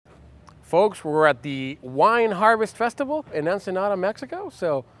Folks, we're at the Wine Harvest Festival in Ensenada, Mexico.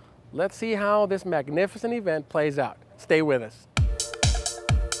 So let's see how this magnificent event plays out. Stay with us.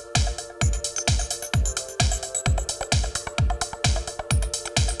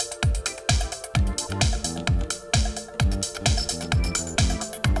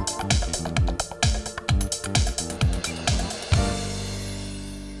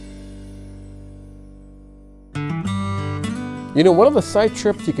 You know, one of the side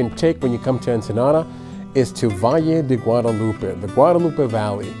trips you can take when you come to Ensenada is to Valle de Guadalupe, the Guadalupe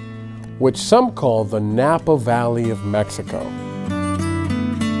Valley, which some call the Napa Valley of Mexico.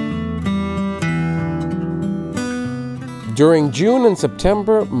 During June and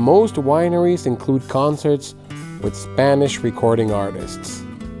September, most wineries include concerts with Spanish recording artists.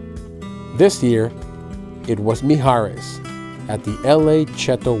 This year, it was Mijares at the LA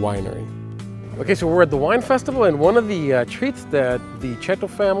Cheto Winery. Okay, so we're at the wine festival, and one of the treats that the Cheto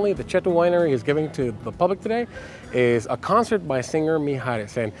family, the Cheto Winery, is giving to the public today is a concert by singer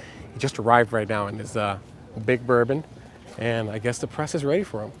Mijares. And he just arrived right now in his big bourbon, and I guess the press is ready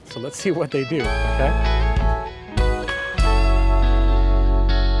for him. So let's see what they do, okay?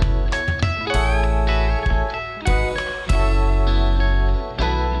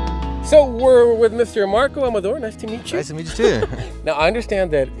 So we're with Mr. Marco Amador. Nice to meet you. Nice to meet you too. Now I understand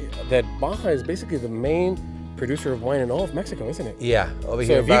that Baja is basically the main producer of wine in all of Mexico, isn't it? Yeah, over so here.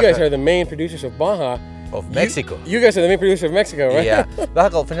 So if you guys are the main producers of Baja, of Mexico, you guys are the main producer of Mexico, right? Yeah,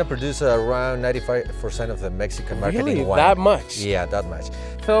 Baja California produces around 95% of the Mexican market in wine. That much? Yeah, that much.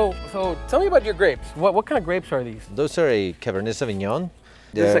 So tell me about your grapes. What kind of grapes are these? Those are a Cabernet Sauvignon.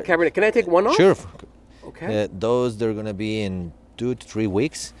 This is a Cabernet. Can I take one off? Sure. Okay. They're going to be in 2 to 3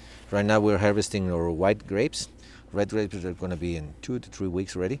 weeks. Right now we're harvesting our white grapes. Red grapes are going to be in 2 to 3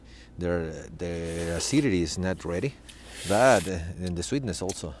 weeks ready. Their acidity is not ready, but and the sweetness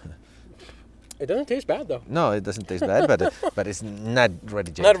also. It doesn't taste bad though. No, it doesn't taste bad, but it's not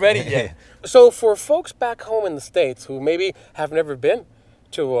ready yet. Not ready yet. So for folks back home in the States who maybe have never been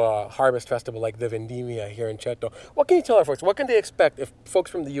to a harvest festival like the Vendimia here in Cheto, what can you tell our folks? What can they expect if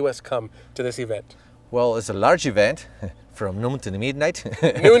folks from the U.S. come to this event? Well, it's a large event from noon to midnight.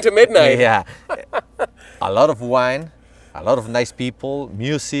 Noon to midnight? Yeah. A lot of wine, a lot of nice people,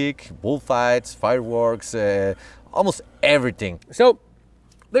 music, bullfights, fireworks, almost everything. So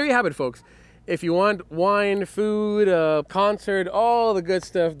there you have it, folks. If you want wine, food, concert, all the good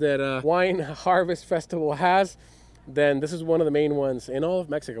stuff that a wine harvest festival has, then this is one of the main ones in all of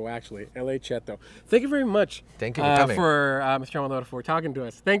Mexico, actually, LA Cheto. Thank you very much. Thank you for coming. Mr. Amador, for talking to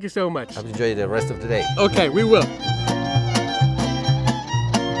us. Thank you so much. I'll enjoy the rest of the day. Okay, we will.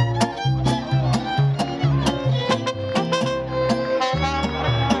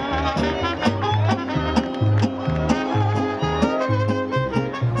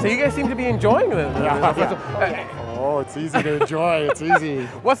 So you guys seem to be enjoying this. Oh, it's easy to enjoy. It's easy.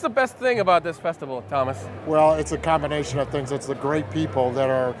 What's the best thing about this festival, Thomas? Well, it's a combination of things. It's the great people that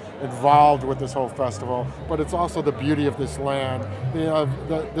are involved with this whole festival, but it's also the beauty of this land.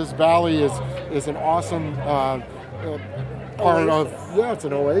 This valley is an awesome part of, it's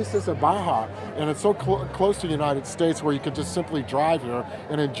an oasis of Baja, and it's so close to the United States where you can just simply drive here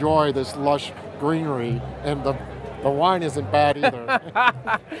and enjoy this lush greenery, and the wine isn't bad either.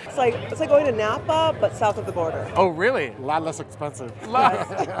 It's like going to Napa, but south of the border. Oh, really? A lot less expensive.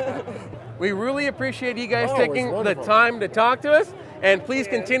 We really appreciate you guys taking the time to talk to us, and please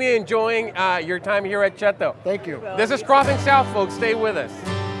continue enjoying your time here at Cheto. Thank you. This is Crossing South, folks. Stay with us.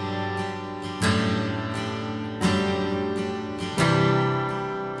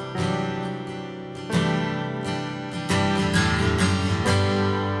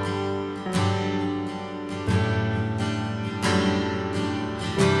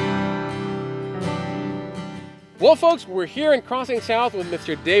 Well, folks, we're here in Crossing South with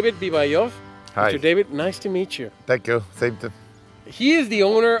Mr. David Bibayof. Hi. Mr. David, nice to meet you. Thank you. Same to. He is the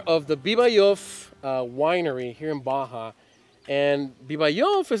owner of the Bibayof winery here in Baja. And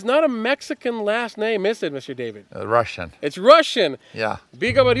Bibayof is not a Mexican last name, is it, Mr. David? Russian. It's Russian. Yeah.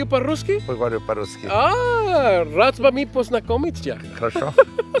 Bibayof по-русски? По-русски. Ah, rad s vami poznakomić. Хорошо.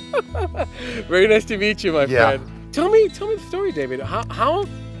 Very nice to meet you, my friend. Tell me the story, David. How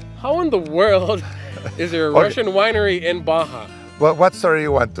in the world is there a Russian winery in Baja? Well, what story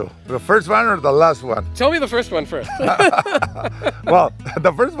you want to? The first one or the last one? Tell me the first one first. Well,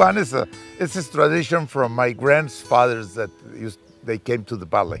 the first one is it's this tradition from my grandfathers that they came to the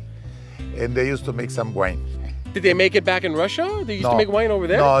valley, and they used to make some wine. Did they make it back in Russia? They used to make wine over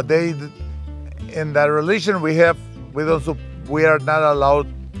there? No, in the religion we have, we are not allowed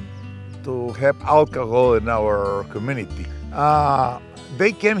to have alcohol in our community.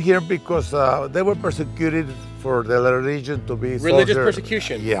 They came here because they were persecuted for their religion to be Religious soldier.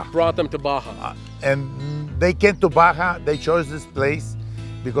 persecution Yeah. brought them to Baja. And they came to Baja. They chose this place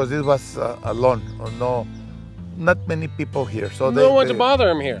because it was alone. Or not many people here. So No one to bother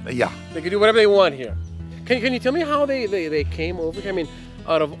them here. Yeah. They could do whatever they want here. Can you tell me how they came over here? I mean,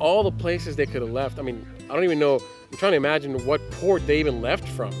 out of all the places they could have left, I mean, I don't even know. I'm trying to imagine what port they even left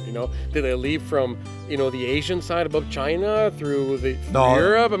from. You know, did they leave from the Asian side above China through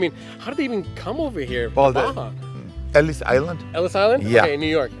Europe? I mean, how did they even come over here to Baja? Ellis Island. Ellis Island? Yeah. Okay, New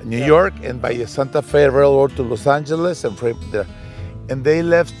York. New York, and by Santa Fe Railroad to Los Angeles, and from there. And they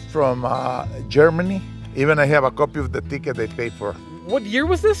left from Germany. Even I have a copy of the ticket they paid for. What year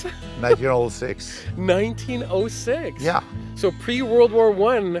was this? 1906. 1906. Yeah. So pre-World War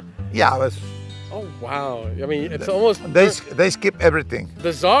I. Yeah, it was. Oh wow! I mean, it's almost they skip everything.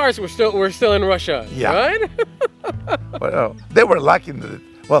 The Tsars were still in Russia. Yeah. Right? Well, they were lucky.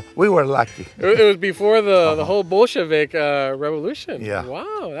 Well, we were lucky. It was before the whole Bolshevik revolution. Yeah.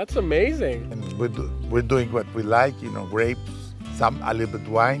 Wow, that's amazing. And we're doing what we like. Grapes, a little bit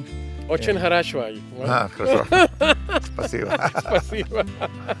wine. Очень хорошо. Хорошо. Спасибо. Спасибо.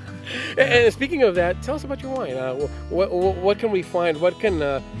 And speaking of that, tell us about your wine. What can we find? What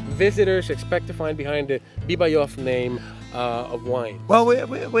can visitors expect to find behind the Bibayof name of wine? Well,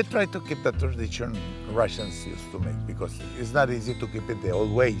 we try to keep the tradition Russians used to make, because it's not easy to keep it the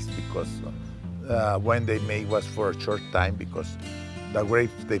old ways, because when they made was for a short time, because the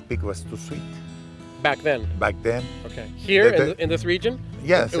grapes they picked was too sweet. Back then? Back then. Okay. Here in this region?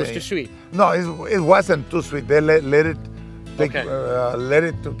 Yes. It was too sweet? No, it wasn't too sweet. They let it take, Okay. let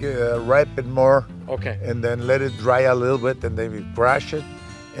it to ripen more. Okay. And then let it dry a little bit, and then we crush it.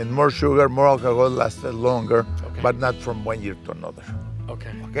 And more sugar, more alcohol lasted longer, Okay. but not from 1 year to another. Okay.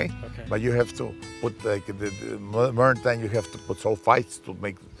 Okay? Okay. But you have to put, like, the modern time, you have to put sulfites to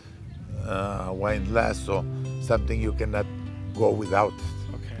make wine last, so something you cannot go without.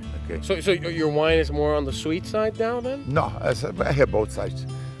 Okay. So your wine is more on the sweet side now then? No, I have both sides.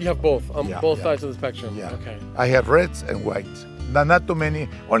 You have both, on Yeah, both yeah. sides of the spectrum? Yeah. Okay. I have reds and whites. Not too many,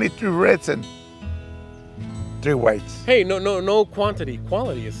 only 3 reds and 3 whites. Hey, no quantity.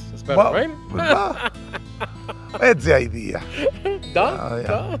 Quality is better, Well, right? well, that's the idea. Duh.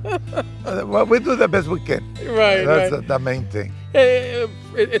 Yeah. Well, we do the best we can. Right, That's right. the main thing.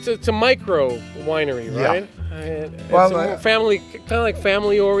 It's a micro winery, Yeah. right? It's Well, more family, kind of like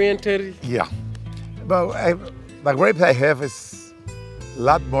family oriented. Yeah. But the grapes I have is a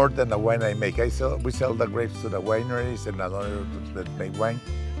lot more than the wine I make. We sell the grapes to the wineries and another that make wine,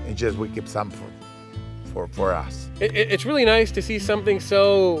 and just we keep some for us. It's really nice to see something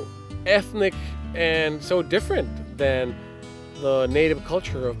so ethnic and so different than the native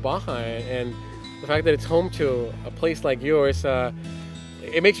culture of Baja, and the fact that it's home to a place like yours.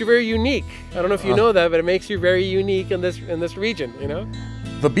 It makes you very unique. I don't know if you know that, but it makes you very unique in this region,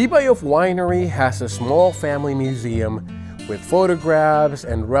 The Bibayof Winery has a small family museum with photographs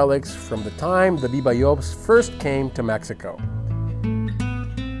and relics from the time the Bibayofs first came to Mexico.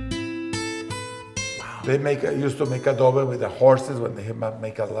 They used to make adobe with the horses when they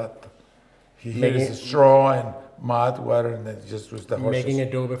make a lot. Here Making- is straw and mud, water, and they just use the horses. Making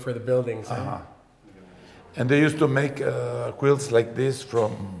adobe for the buildings. And they used to make quilts like this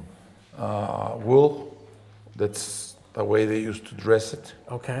from wool. That's the way they used to dress it.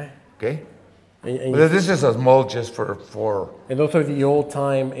 Okay. Okay. And But this is a small just for And those are the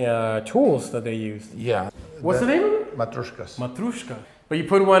old-time tools that they used. yeah. What's the name of it? Matrushkas. Matrushka. But you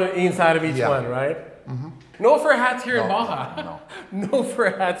put one inside of each Yeah. one, right? Mm-hmm. No fur hats here in Baja. No. No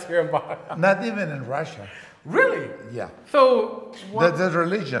fur hats here in Baja. Not even in Russia. Really? Yeah. So, what, The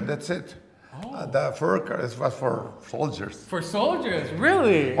religion. That's it. The fur was for soldiers. for soldiers,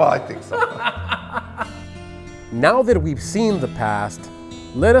 really? Well, I think so. Now that we've seen the past,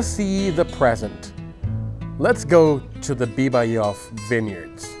 let us see the present. Let's go to the Bibayof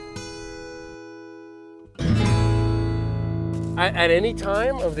vineyards. At any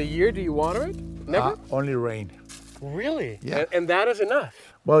time of the year, do you water it? Never? Only rain. Really? Yeah. And that is enough?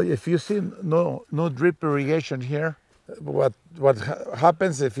 Well, if you see no drip irrigation here, what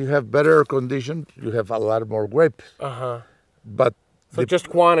happens if you have better condition, you have a lot more grapes. Uh-huh. But So just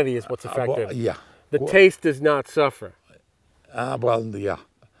quantity is what's affected. well, yeah. The taste does not suffer. Yeah.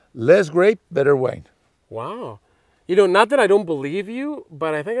 Less grape, better wine. Wow. Not that I don't believe you,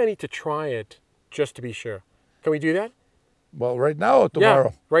 but I think I need to try it just to be sure. Can we do that? Well, right now or tomorrow?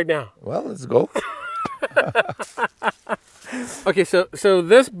 Yeah, right now. Well, let's go. Okay, so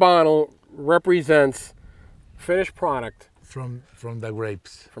this bottle represents finished product. From the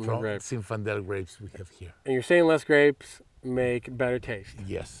grapes. From the grapes. Zinfandel grapes we have here. And you're saying less grapes, make better taste.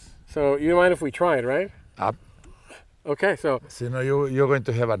 Yes. So you mind if we try it, right? Okay, so You're going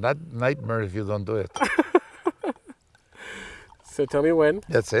to have a nightmare if you don't do it. so tell me when.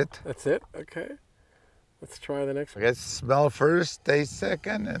 That's it. That's it. Okay. Let's try the next one. Okay, smell first, taste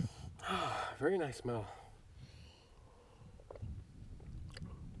second, and Very nice smell.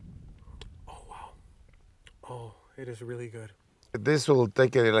 Oh wow. Oh, it is really good. this will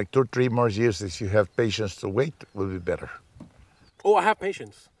take like 2 or 3 more years. If you have patience to wait, will be better. Oh, I have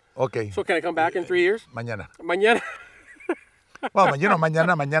patience. Okay. So can I come back in 3 years? Mañana. Mañana. Well,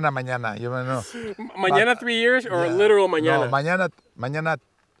 mañana. You know. Mañana 3 years or literal mañana? No, mañana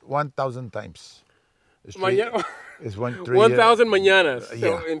 1,000 times. It's Mañana. It's 1,000 mañanas. So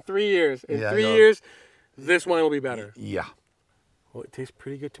Yeah. in 3 years. In Yeah, 3 no. years, this wine will be better. Yeah. Well, it tastes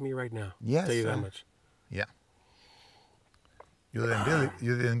pretty good to me right now. Yes, I'll tell you that much. Yeah. You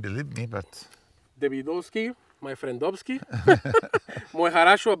didn't believe me, but Davidovsky, my friendovsky. Mój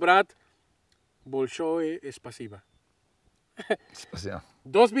хорошо, брат. Большое спасибо. yeah.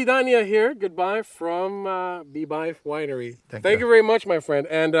 До свидания here. Goodbye from Bibayof Winery. Thank Thank you. you very much, my friend.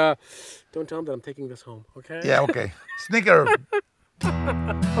 And don't tell him that I'm taking this home, okay? Yeah, okay. Snicker.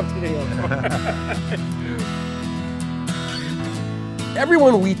 I'm taking it home.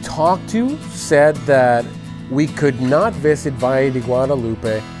 Everyone we talked to said that we could not visit Valle de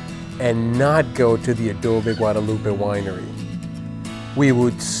Guadalupe and not go to the Adobe Guadalupe winery. We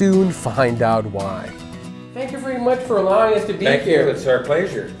would soon find out why. Thank you very much for allowing us to be Thank here. you. It's our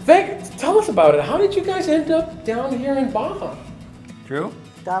pleasure. Tell us about it. How did you guys end up down here in Baja? Drew,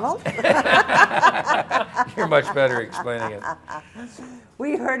 Donald? you're much better explaining it.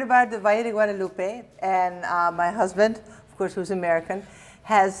 We heard about the Valle de Guadalupe, and my husband, of course, who's American,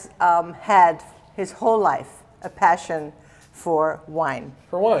 has had his whole life a passion for wine.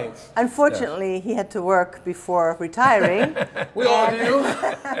 For wines. Unfortunately, he had to work before retiring. We all do.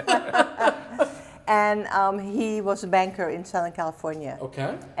 And he was a banker in Southern California.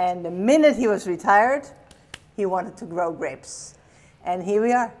 Okay. And the minute he was retired, he wanted to grow grapes. And here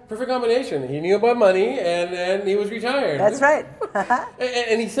we are. Perfect combination. He knew about money and he was retired. That's right.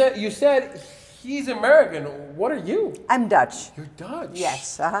 And you said he's American. What are you? I'm Dutch. You're Dutch.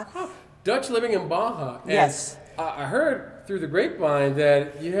 Yes. Huh. Dutch living in Baja. And Yes. I heard through the grapevine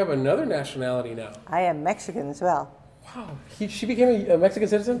that you have another nationality now. I am Mexican as well. Wow. She became a Mexican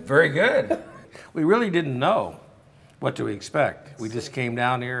citizen? Very good. We really didn't know what to expect. We just came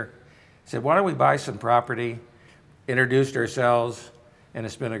down here, said, why don't we buy some property, introduced ourselves, and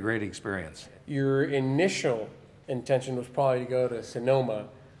it's been a great experience. Your initial intention was probably to go to Sonoma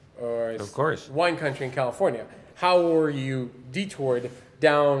or Of course. wine country in California. How were you detoured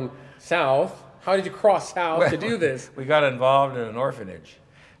down south? How did you cross south to do this? We got involved in an orphanage.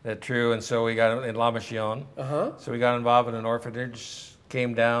 That's true, and so we got in La Mission. Uh-huh. So we got involved in an orphanage,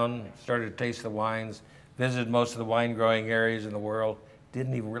 came down, started to taste the wines, visited most of the wine growing areas in the world,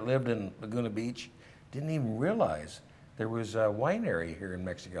 lived in Laguna Beach, didn't even realize there was a wine area here in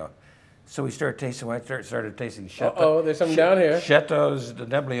Mexico. So we started tasting wine, started tasting Chateau. Uh-oh, there's something down here. Chateaus de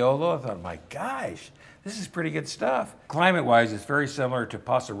Nebbiolo. I thought, my gosh, this is pretty good stuff. Climate-wise, it's very similar to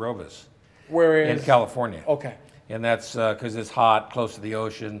Paso Robles Whereas, in California. Okay. And that's because it's hot, close to the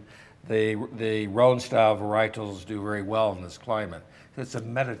ocean. The Rhone-style varietals do very well in this climate. So it's a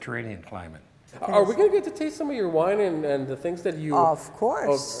Mediterranean climate. Are we going to get to taste some of your wine and the things that you Of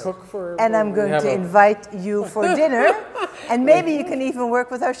course. cook for? And I'm going to invite you for dinner, and maybe you can even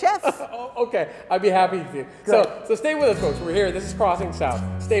work with our chef. Oh, okay, I'd be happy to. So stay with us, folks. We're here. This is Crossing South.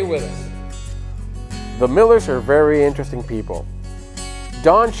 Stay with us. The Millers are very interesting people.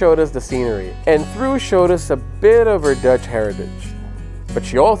 Dawn showed us the scenery, and Thru showed us a bit of her Dutch heritage. But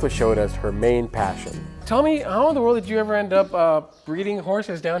she also showed us her main passion. Tell me, how in the world did you ever end up breeding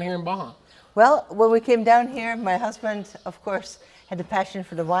horses down here in Baja? Well, when we came down here, my husband, of course, had a passion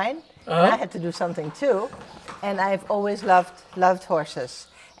for the wine. And I had to do something too. And I've always loved horses.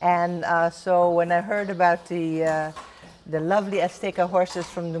 And so when I heard about the lovely Azteca horses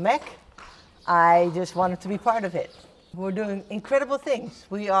from New Mexico, I just wanted to be part of it. We're doing incredible things.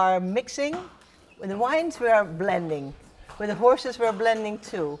 We are mixing. With the wines, we are blending. With the horses, we're blending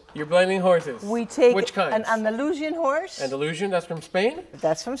too. You're blending horses. We take Which kinds? an Andalusian horse. Andalusian, that's from Spain?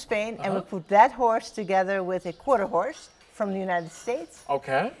 That's from Spain. And we put that horse together with a quarter horse from the United States.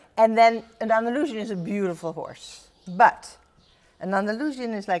 Okay. And then an Andalusian is a beautiful horse. But an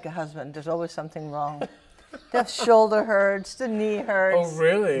Andalusian is like a husband. There's always something wrong. The shoulder hurts, the knee hurts. Oh,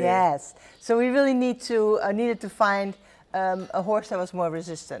 really? Yes. So we really needed to find a horse that was more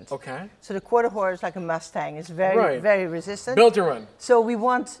resistant. Okay. So the quarter horse, like a Mustang, is very, Right. very resistant. Built to run. So we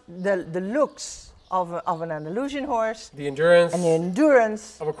want the looks of an Andalusian horse The endurance and the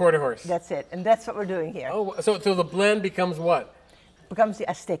endurance. of a quarter horse. That's it, and that's what we're doing here. Oh, so the blend becomes what? Becomes the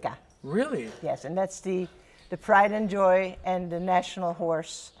Azteca. Really? Yes, and that's the pride and joy and the national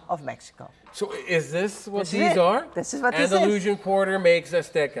horse of Mexico. So is this what This is these it. are? This is what this is. Andalusian quarter makes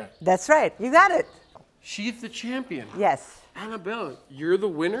Azteca. That's right. You got it. She's the champion. Yes. Annabelle, you're the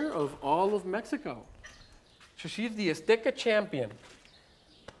winner of all of Mexico. So she's the Azteca champion.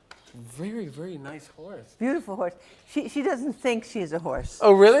 Very, very nice horse. Beautiful horse. She doesn't think she's a horse.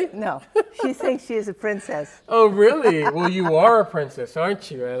 Oh, really? No, she thinks she is a princess. Oh, really? Well, you are a princess, aren't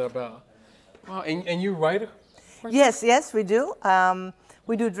you, Annabelle? Wow, and you ride horses? Yes, we do.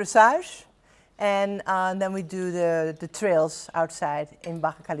 We do dressage, and then we do the trails outside in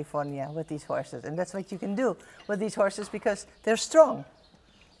Baja California with these horses. And that's what you can do with these horses because they're strong,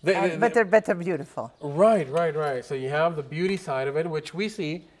 but they're beautiful. Right. So you have the beauty side of it, which we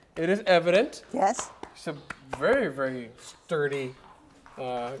see. It is evident. Yes. She's a very, very sturdy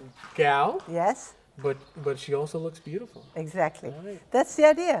gal. Yes. But she also looks beautiful. Exactly. Right. That's the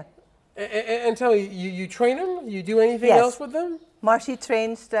idea. And tell me, you train them? You do anything Yes. else with them? Marcy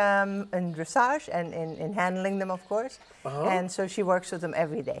trains them in dressage and in handling them, of course. And so she works with them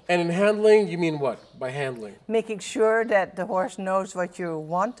every day. And in handling, you mean what by handling? Making sure that the horse knows what you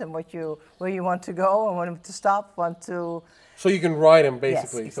want and where you want to go and want him to stop, So you can ride him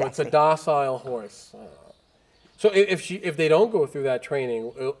basically. Yes, So it's a exactly. docile horse. So if they don't go through that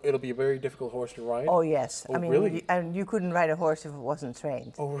training, it'll be a very difficult horse to ride. Oh yes, Oh, I mean, really? and you couldn't ride a horse if it wasn't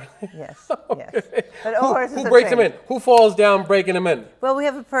trained. Oh, really? Yes, Okay. yes. But all horses Who are breaks him in? trained. Who falls down breaking him in? Well, we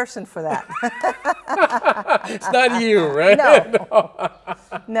have a person for that. It's not you, right?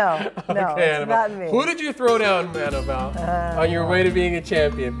 No, Okay, it's Annabelle. not me. Who did you throw down, Annabelle, on your way to being a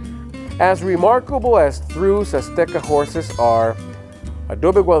champion? As remarkable as Thru's Azteca horses are,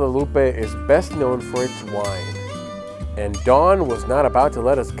 Adobe Guadalupe is best known for its wine. And Don was not about to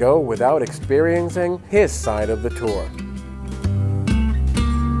let us go without experiencing his side of the tour.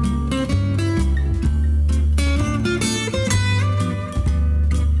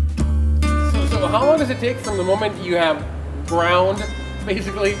 So how long does it take from the moment you have ground,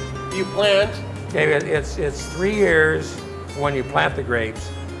 basically, you plant? Okay, it's 3 years when you plant the grapes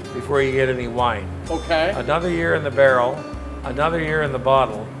before you get any wine. Okay. Another year in the barrel, another year in the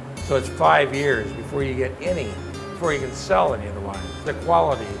bottle. So it's 5 years before you get any, before you can sell any of the wine. The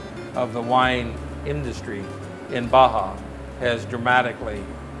quality of the wine industry in Baja has dramatically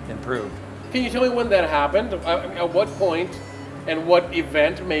improved. Can you tell me when that happened? At what point and what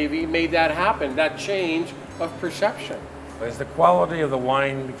event maybe made that happen, that change of perception? As the quality of the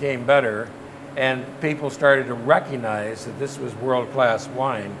wine became better and people started to recognize that this was world-class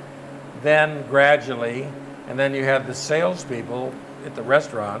wine, then gradually, and then you had the salespeople at the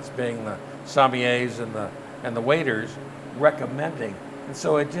restaurants, being the sommeliers and the waiters, recommending. And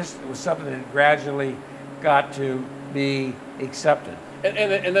so it was something that gradually got to be accepted.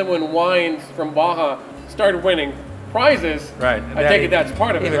 And then when wines from Baja started winning prizes, Right. I take it that's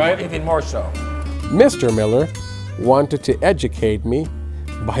part of it, right? Even more so. Mr. Miller wanted to educate me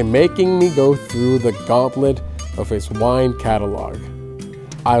by making me go through the gauntlet of his wine catalog.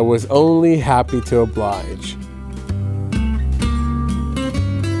 I was only happy to oblige.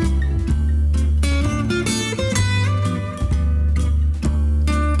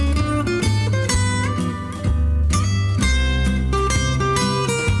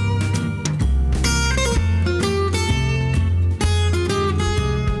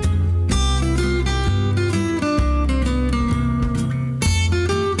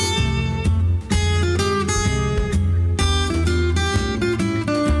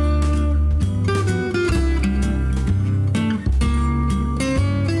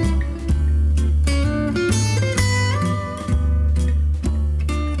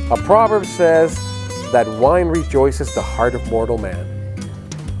 A proverb says that wine rejoices the heart of mortal man.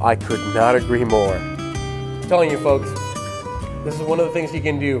 I could not agree more. I'm telling you folks, this is one of the things you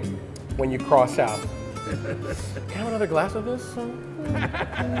can do when you cross south. Can I have another glass of this?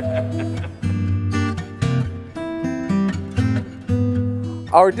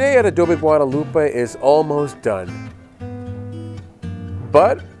 Our day at Adobe Guadalupe is almost done.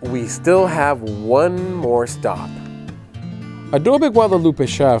 But we still have one more stop. Adobe Guadalupe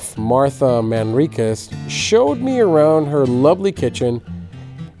chef Martha Manriquez showed me around her lovely kitchen,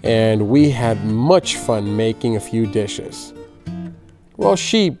 and we had much fun making a few dishes. Well,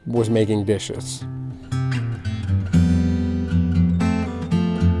 she was making dishes.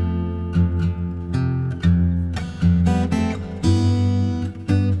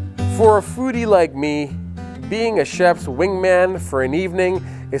 For a foodie like me, being a chef's wingman for an evening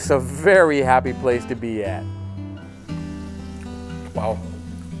It's a very happy place to be at. Wow.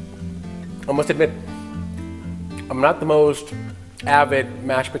 I must admit, I'm not the most avid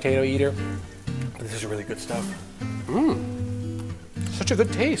mashed potato eater, but this is really good stuff. Such a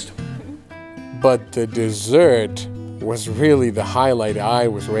good taste. But the dessert was really the highlight I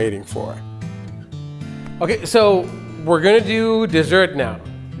was waiting for. Okay, so we're gonna do dessert now,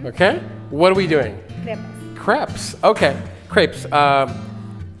 okay? What are we doing? Crepes. Crepes, okay, crepes.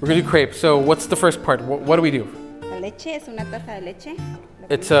 We're gonna do crepes. So what's the first part? What do we do? La leche es una taza de leche.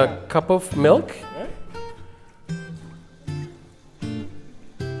 It's a cup of milk.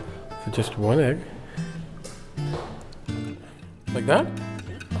 So just one egg. Like that?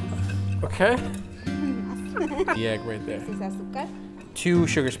 Okay. The egg right there. This is azúcar. 2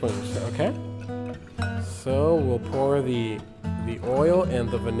 sugar spoons, okay? So we'll pour the oil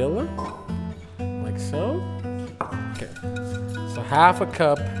and the vanilla, like so. Okay. So half a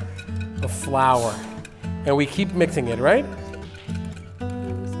cup of flour. And we keep mixing it, right?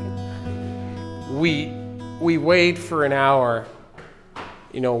 We wait for an hour,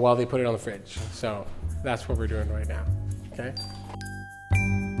 you know, while they put it on the fridge. So that's what we're doing right now, okay?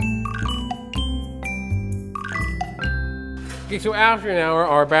 Okay, so after an hour,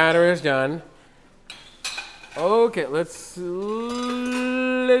 our batter is done. Okay, let's try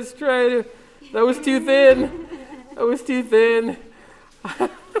to, that was too thin. That was too thin.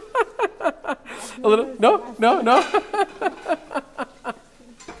 A little, no.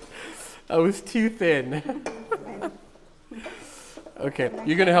 That was too thin. Okay,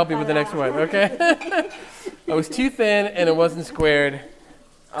 you're gonna help me with the next one, okay? That was too thin and it wasn't squared.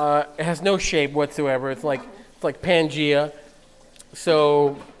 It has no shape whatsoever. It's like Pangea.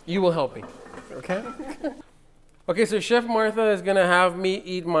 So you will help me, okay? Okay, so Chef Martha is gonna have me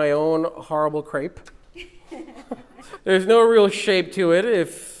eat my own horrible crepe. There's no real shape to it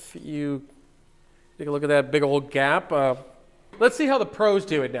if you take a look at that big old gap. Let's see how the pros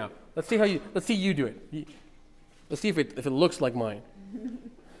do it now. Let's see you do it. Let's see if it looks like mine.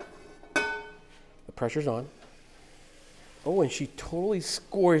 The pressure's on. Oh, and she totally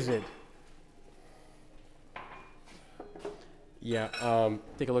scores it. Yeah,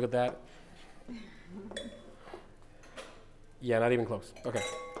 take a look at that. Yeah, not even close. Okay,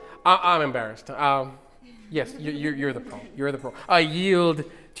 I'm embarrassed. Yes, you're the pro. You're the pro. I yield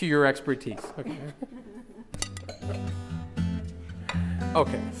to your expertise. Okay.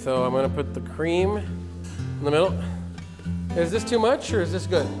 Okay, so I'm gonna put the cream in the middle. Is this too much or is this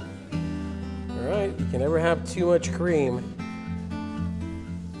good? All right, you can never have too much cream.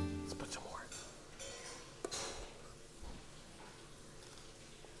 Let's put some more.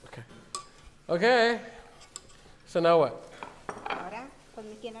 Okay. Okay. So now what? Ahora, con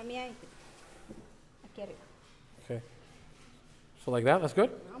mi quien mía y aquí arriba. Okay. So like that, that's good?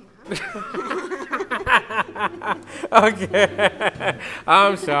 Okay.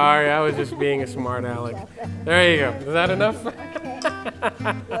 I'm sorry, I was just being a smart aleck. There you go. Is that enough? Lo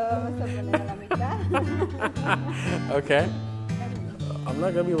vamos a poner a la mitad. Okay. I'm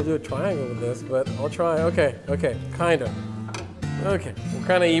not gonna be able to do a triangle with this, but I'll try. Okay, kind of. Okay, we're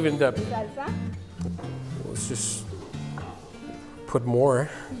kind of evened up. Salsa. Let's just put more.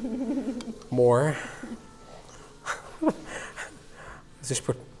 More. Let's just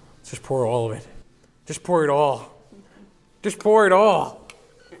pour all of it. Just pour it all. Just pour it all.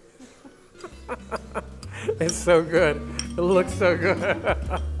 It's so good. It looks so good.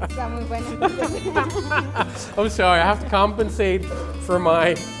 Está muy bueno. I'm sorry, I have to compensate for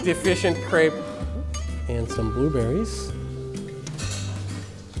my deficient crepe. And some blueberries.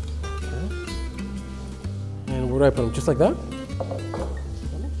 Okay. And where do I put them? Just like that?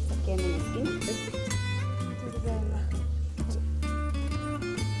 Aquí en la esquina.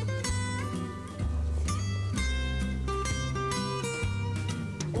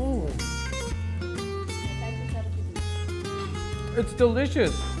 It's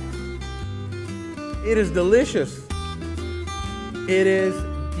delicious. It is delicious. It is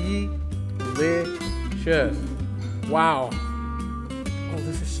delicious. Wow. Oh,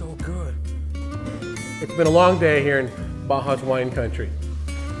 this is so good. It's been a long day here in Baja's wine country.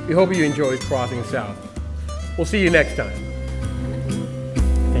 We hope you enjoyed Crossing South. We'll see you next time.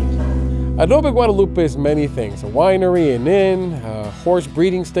 Thank you. Adobe Guadalupe is many things: a winery, an inn, a horse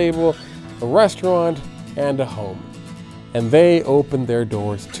breeding stable, a restaurant, and a home. And they opened their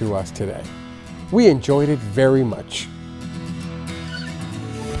doors to us today. We enjoyed it very much.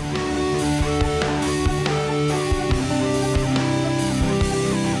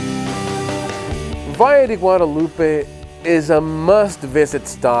 Valle de Guadalupe is a must-visit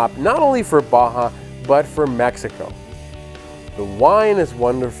stop, not only for Baja, but for Mexico. The wine is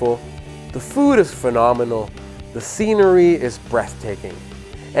wonderful, the food is phenomenal, the scenery is breathtaking,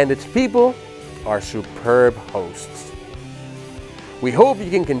 and its people are superb hosts. We hope you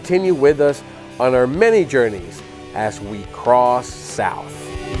can continue with us on our many journeys as we cross south.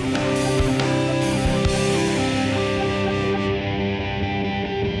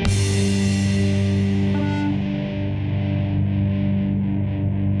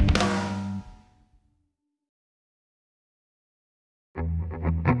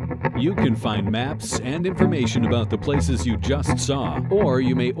 You can find maps and information about the places you just saw, or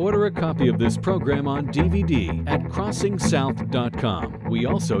you may order a copy of this program on DVD at crossingsouth.com. We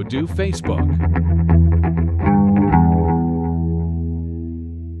also do Facebook.